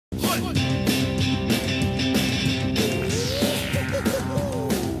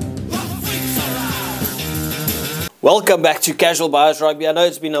Welcome back to CasualBiasRugby. I know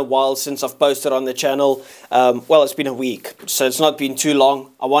it's been a while since I've posted on the channel. Well, it's been a week, so it's not been too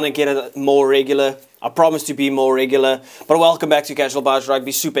long. I want to get it more regular. I promise to be more regular. But welcome back to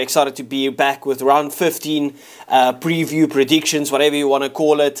CasualBiasRugby. Super excited to be back with round 15 preview predictions, whatever you want to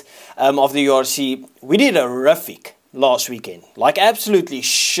call it, of the URC. We did a horrific last weekend, like absolutely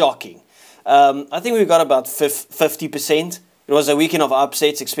shocking. I think we got about 50%. It was a weekend of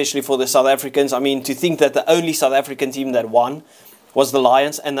upsets, especially for the South Africans. I mean, to think that the only South African team that won was the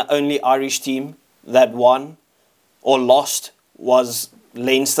Lions and the only Irish team that won or lost was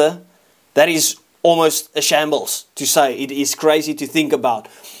Leinster. That is almost a shambles to say. It is crazy to think about.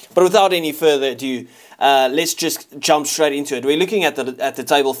 But without any further ado, let's just jump straight into it. We're looking at the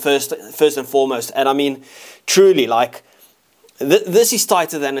table first and foremost. And I mean, truly, like, this is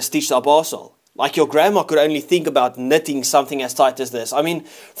tighter than a stitched up arsehole. Like your grandma could only think about knitting something as tight as this. I mean,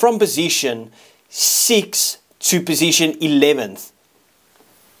 from position 6 to position 11th,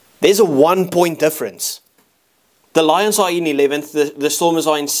 there's a 1 point difference. The Lions are in 11th, the Stormers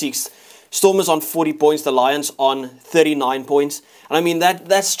are in 6th. Stormers on 40 points, the Lions on 39 points. And I mean,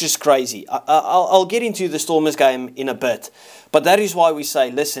 that's just crazy. I'll get into the Stormers game in a bit. But that is why we say,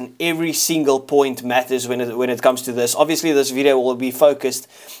 listen, every single point matters when it comes to this. Obviously, this video will be focused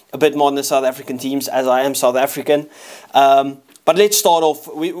a bit more on the South African teams, as I am South African. But let's start off.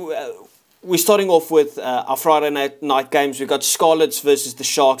 We're starting off with our Friday night games. We've got Scarlets versus the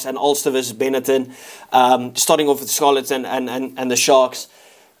Sharks and Ulster versus Benetton. Starting off with the Scarlets and the Sharks.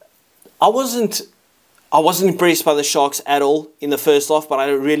 I wasn't impressed by the Sharks at all in the first half, but I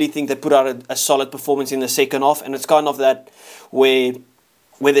really think they put out a solid performance in the second half. And it's kind of that when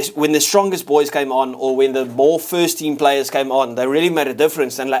the strongest boys came on, or when the more first-team players came on, they really made a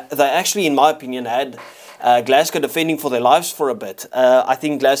difference. And they actually, in my opinion, had Glasgow defending for their lives for a bit. I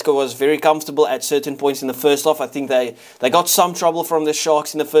think Glasgow was very comfortable at certain points in the first half. I think they got some trouble from the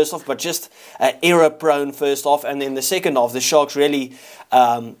Sharks in the first half, but just error-prone first half. And then the second half, the Sharks really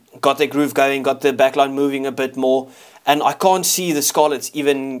got their groove going, got the backline moving a bit more. And I can't see the Scarlets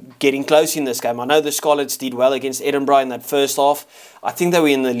even getting close in this game. I know the Scarlets did well against Edinburgh in that first half. I think they were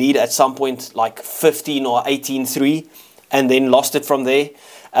in the lead at some point, like 15 or 18-3, and then lost it from there.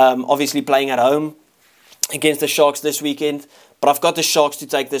 Obviously playing at home against the Sharks this weekend. But I've got the Sharks to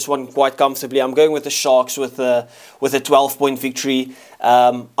take this one quite comfortably. I'm going with the Sharks with a 12-point victory.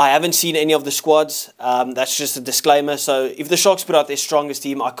 I haven't seen any of the squads. That's just a disclaimer. So if the Sharks put out their strongest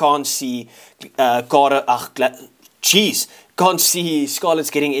team, I can't see can't see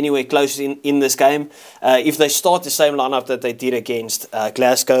Scarlets getting anywhere close in this game. If they start the same lineup that they did against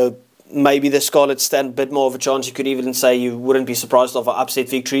Glasgow, maybe the Scarlets stand a bit more of a chance. You could even say you wouldn't be surprised of an upset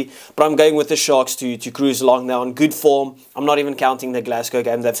victory. But I'm going with the Sharks to cruise along now on good form. I'm not even counting the Glasgow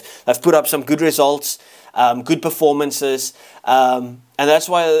game. They've put up some good results, good performances. And that's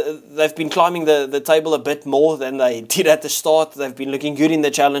why they've been climbing the table a bit more than they did at the start. They've been looking good in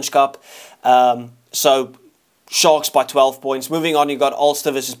the Challenge Cup. So Sharks by 12 points. Moving on, you got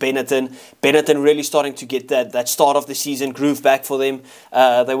Ulster versus Benetton. Benetton really starting to get that start of the season groove back for them.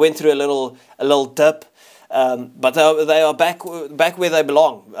 They went through a little dip, but they are back where they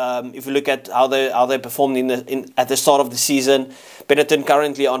belong. If you look at how they performed at the start of the season, Benetton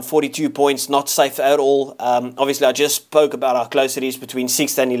currently on 42 points, not safe at all. Obviously, I just spoke about how close it is between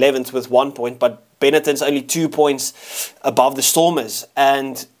 6th and 11th with 1 point, but Benetton's only 2 points above the Stormers.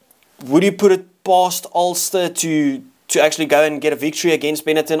 And would you put it past Ulster to actually go and get a victory against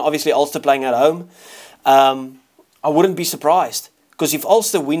Benetton? Obviously, Ulster playing at home. I wouldn't be surprised, because if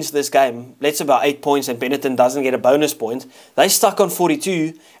Ulster wins this game, let's say about 8 points, and Benetton doesn't get a bonus point, they're stuck on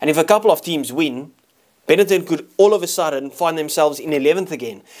 42. And if a couple of teams win, Benetton could all of a sudden find themselves in 11th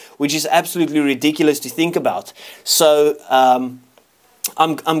again, which is absolutely ridiculous to think about. So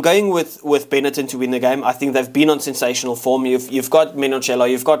I'm going with Benetton to win the game. I think they've been on sensational form. You've got Marcello,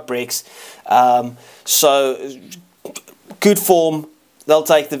 you've got Brex. So good form. They'll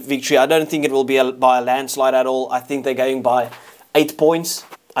take the victory. I don't think it will be by a landslide at all. I think they're going by 8 points.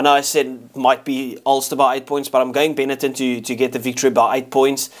 I know I said it might be Ulster by 8 points, but I'm going Benetton to get the victory by 8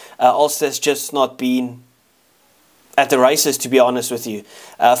 points. Ulster's just not been at the races, to be honest with you.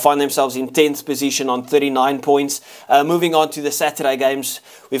 Find themselves in 10th position on 39 points. Moving on to the Saturday games,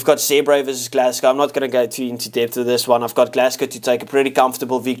 we've got Zebre versus Glasgow. I'm not going to go too into depth with this one. I've got Glasgow to take a pretty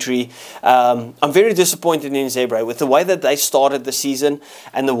comfortable victory. I'm very disappointed in Zebre with the way that they started the season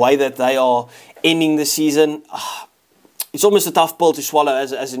and the way that they are ending the season. It's almost a tough pill to swallow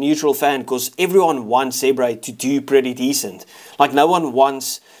as a neutral fan, because everyone wants Zebre to do pretty decent. Like, no one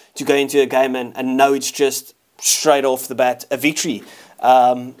wants to go into a game and know it's just straight off the bat a victory.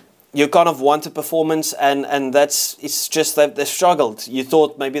 you kind of want a performance, and it's just that they've struggled. You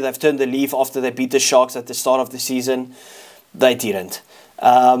thought maybe they've turned the leaf after they beat the Sharks at the start of the season. They didn't.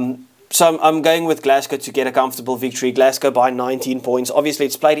 So I'm going with Glasgow to get a comfortable victory. Glasgow by 19 points. Obviously,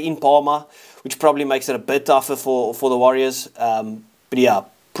 it's played in Parma, which probably makes it a bit tougher for the Warriors. But yeah,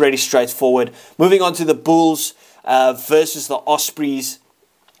 pretty straightforward. Moving on to the Bulls versus the Ospreys.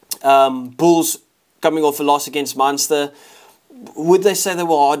 Bulls coming off a loss against Munster. Would they say they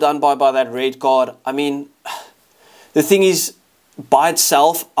were hard done by that red card? I mean, the thing is, by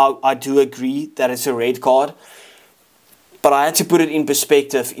itself, I do agree that it's a red card. But I had to put it in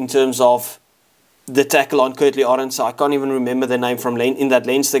perspective in terms of the tackle on Kurtley Arendse. I can't even remember the name from in that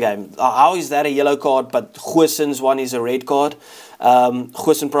Leinster game. How is that a yellow card, but Goosen's one is a red card?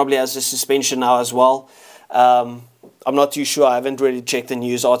 Goosen probably has a suspension now as well. I'm not too sure. I haven't really checked the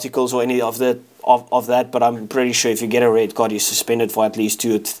news articles or any of that, but I'm pretty sure if you get a red card, you're suspended for at least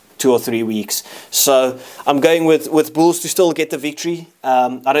 2 or 3 weeks. So I'm going with Bulls to still get the victory.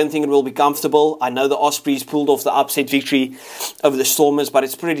 I don't think it will be comfortable. I know the Ospreys pulled off the upset victory over the Stormers, but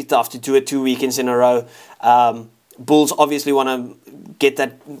it's pretty tough to do it 2 weekends in a row. Bulls obviously want to get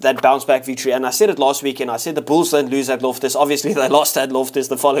that bounce back victory, and I said it last week, and I said the Bulls don't lose at Loftus. Obviously they lost at Loftus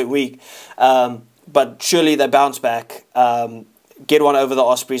the following week, but surely they bounce back, get one over the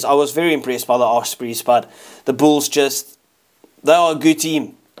Ospreys. I was very impressed by the Ospreys, but the Bulls they are a good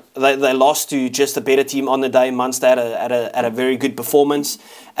team. They lost to just a better team on the day. Munster had a very good performance,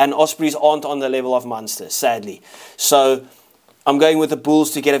 and Ospreys aren't on the level of Munster, sadly. So I'm going with the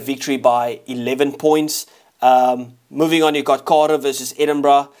Bulls to get a victory by 11 points. Moving on, you've got Cardiff versus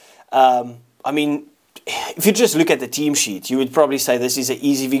Edinburgh. I mean, if you just look at the team sheet, you would probably say this is an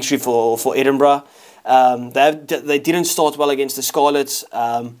easy victory for Edinburgh. They didn't start well against the Scarlets.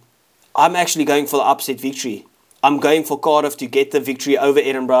 I'm actually going for the upset victory. I'm going for Cardiff to get the victory over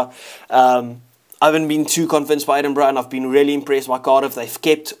Edinburgh. I haven't been too convinced by Edinburgh, and I've been really impressed by Cardiff. They've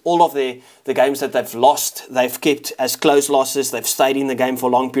kept all of the games that they've lost. They've kept as close losses. They've stayed in the game for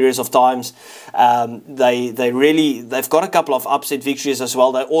long periods of times. They've got a couple of upset victories as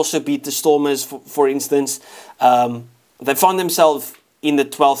well. They also beat the Stormers, for instance. They find themselves in the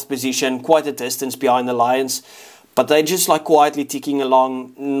 12th position, quite a distance behind the Lions, but they're just like quietly ticking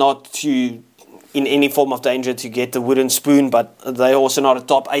along, not in any form of danger to get the wooden spoon, but they're also not a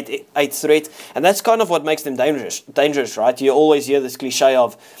top 8 threat, and that's kind of what makes them dangerous, right? You always hear this cliche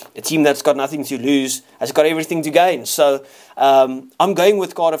of a team that's got nothing to lose has got everything to gain. So I'm going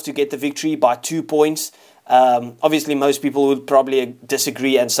with Cardiff to get the victory by 2 points. Obviously, most people would probably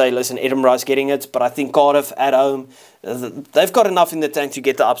disagree and say, listen, Edinburgh's getting it, but I think Cardiff at home, they've got enough in the tank to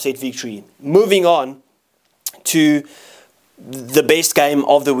get the upset victory. Moving on to the best game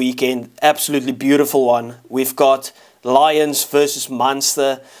of the weekend, absolutely beautiful one. We've got Lions versus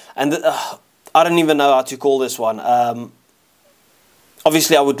Munster, and I don't even know how to call this one.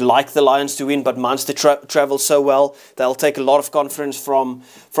 Obviously, I would like the Lions to win, but Munster travels so well. They'll take a lot of confidence from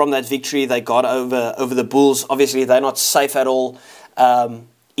that victory they got over the Bulls. Obviously, they're not safe at all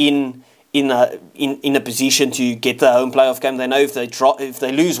in a position to get the home playoff game. They know if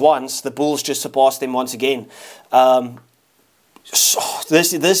they lose once, the Bulls just surpass them once again. So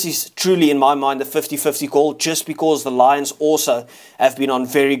this is truly, in my mind, a 50-50 call, just because the Lions also have been on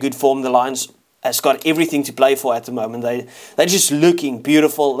very good form. The Lions has got everything to play for at the moment. They're just looking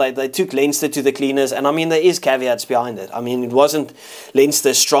beautiful. They took Leinster to the cleaners, and I mean, there is caveats behind it. I mean, it wasn't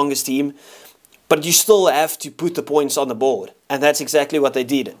Leinster's strongest team, but you still have to put the points on the board, and that's exactly what they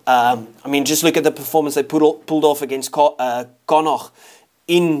did. I mean, just look at the performance they pulled off against Connacht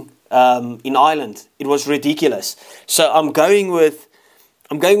in Ireland. It was ridiculous. So I'm going with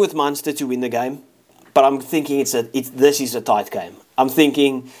Munster to win the game, but I'm thinking this is a tight game. I'm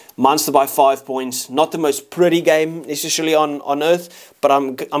thinking Munster by 5 points. Not the most pretty game necessarily on earth, but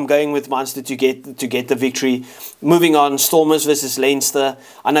I'm going with Munster to get the victory. Moving on, Stormers versus Leinster.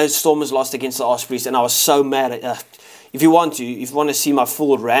 I know Stormers lost against the Ospreys, and I was so mad at. If you want to see my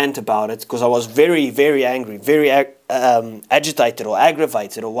full rant about it, because I was very, very angry, very agitated or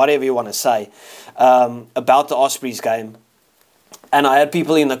aggravated or whatever you want to say about the Ospreys game. And I had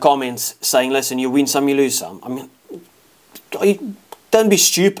people in the comments saying, listen, you win some, you lose some. I mean, don't be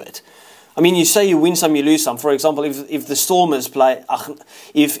stupid. I mean, you say you win some, you lose some. For example, if the Stormers play,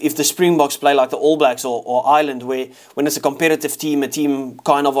 if the Springboks play like the All Blacks or Ireland, when it's a competitive team, a team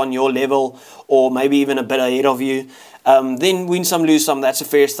kind of on your level or maybe even a bit ahead of you, then win some, lose some, that's a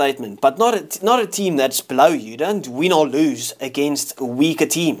fair statement. But not a team that's below you. Don't win or lose against weaker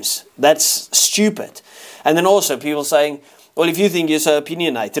teams. That's stupid. And then also people saying, well, if you think you're so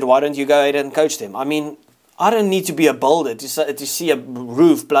opinionated, why don't you go ahead and coach them? I mean, I don't need to be a builder to see a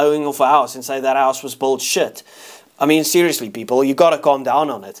roof blowing off a house and say that house was built shit. I mean, seriously, people, you got to calm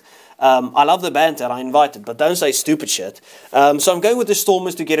down on it. I love the banter, I invite it, but don't say stupid shit. So I'm going with the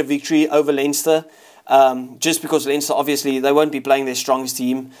Stormers to get a victory over Leinster. Just because Leinster, obviously, they won't be playing their strongest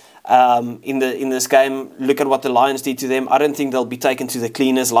team in this game. Look at what the Lions did to them. I don't think they'll be taken to the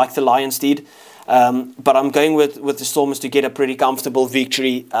cleaners like the Lions did. But I'm going with the Stormers to get a pretty comfortable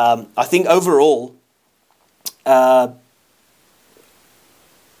victory. I think overall...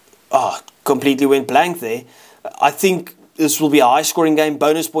 completely went blank there. I think this will be a high-scoring game.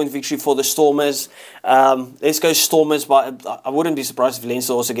 Bonus point victory for the Stormers. Let's go Stormers. I wouldn't be surprised if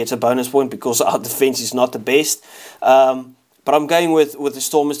Leinster also gets a bonus point because our defence is not the best. But I'm going with the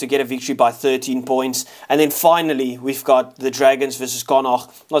Stormers to get a victory by 13 points. And then finally, we've got the Dragons versus Connacht.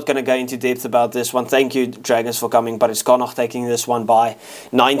 Not going to go into depth about this one. Thank you, Dragons, for coming. But it's Connacht taking this one by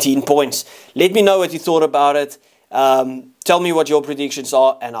 19 points. Let me know what you thought about it. Tell me what your predictions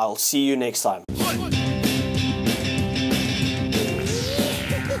are, and I'll see you next time.